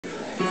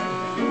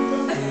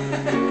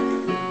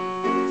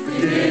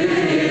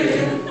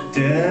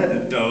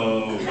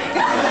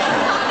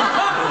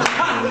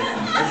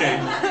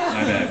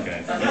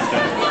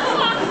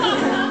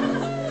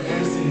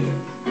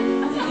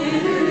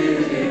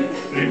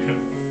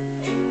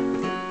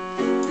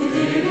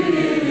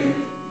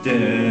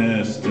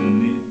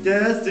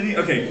Destiny.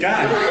 Okay,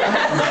 God.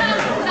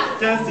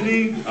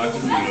 Destiny.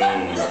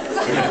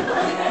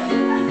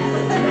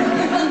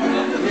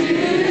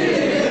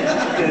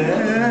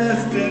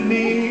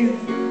 Destiny.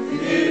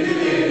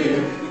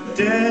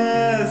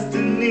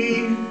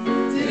 Destiny.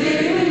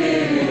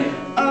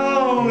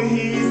 Oh,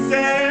 he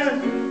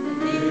said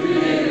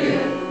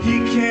he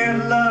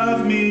can't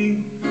love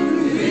me,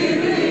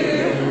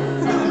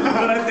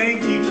 but I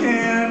think he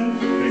can.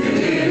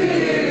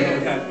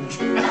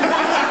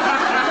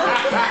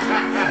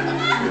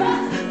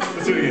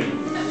 Let's do it again.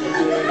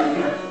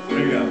 There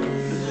you go.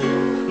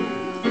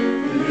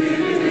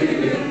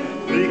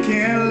 He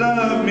can't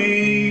love me,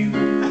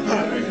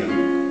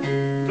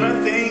 but I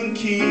think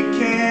he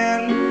can.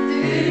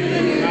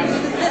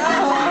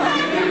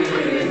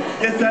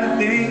 Yes, I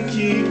think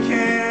he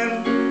can.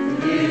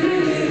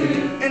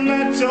 And I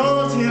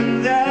told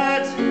him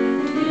that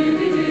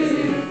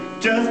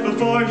just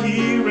before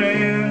he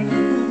ran.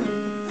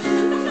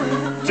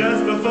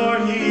 Just before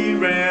he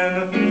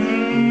ran.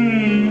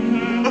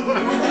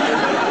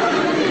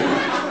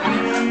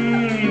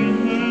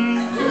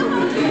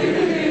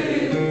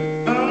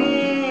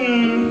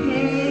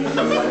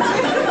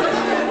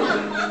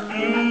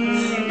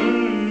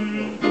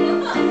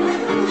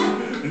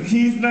 And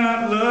he's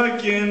not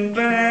looking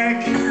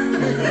back.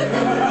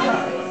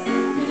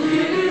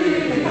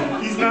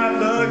 He's not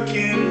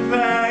looking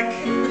back.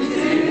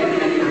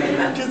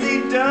 'Cause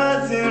he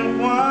doesn't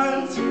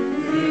want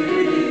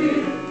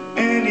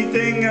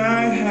anything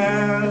I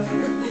have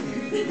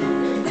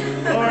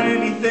or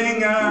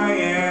anything I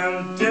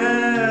am.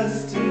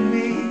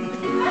 Destiny.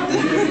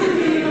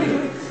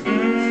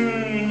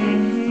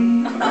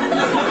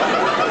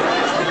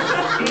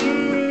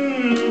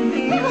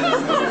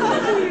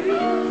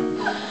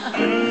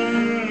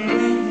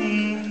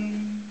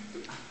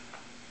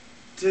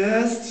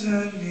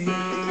 Destiny.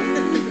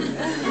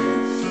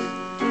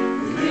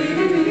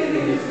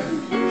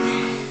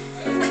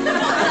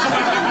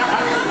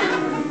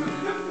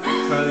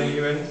 Karolina,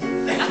 you ready?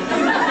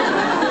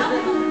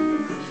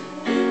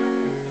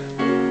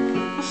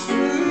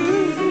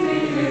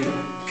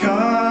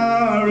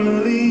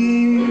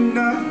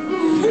 Karolina,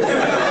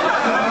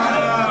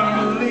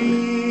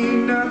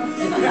 Karolina,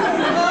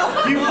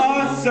 you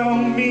are so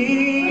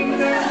mean.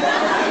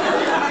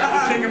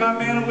 You're taking my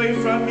man away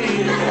from me.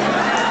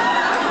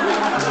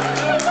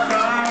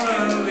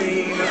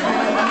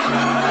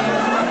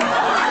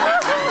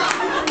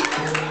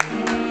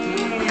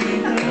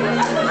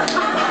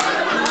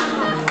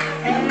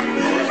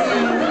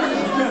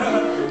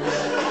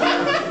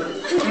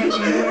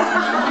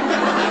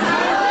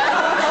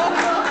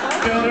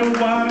 Better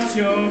watch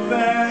your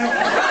back.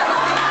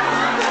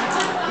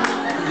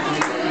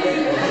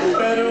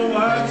 Better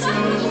watch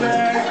your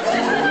back.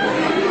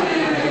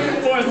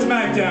 For a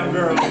smackdown,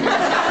 girl.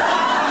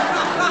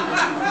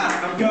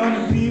 I'm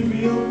gonna be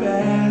real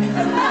bad.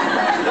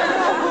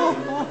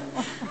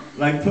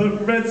 Like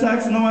put Red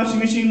Sox in the washing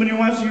machine when you're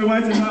washing your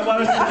wife in hot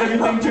water so that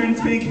everything turns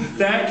pink.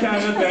 That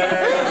kind of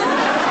bad.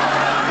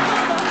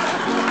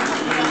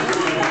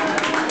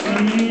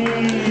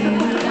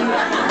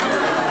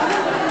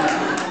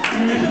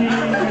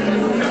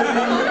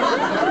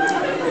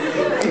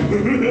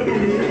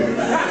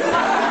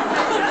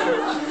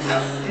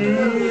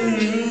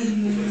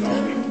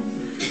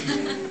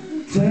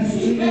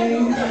 Destiny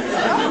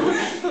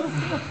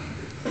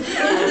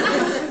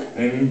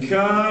and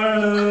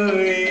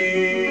Karolina.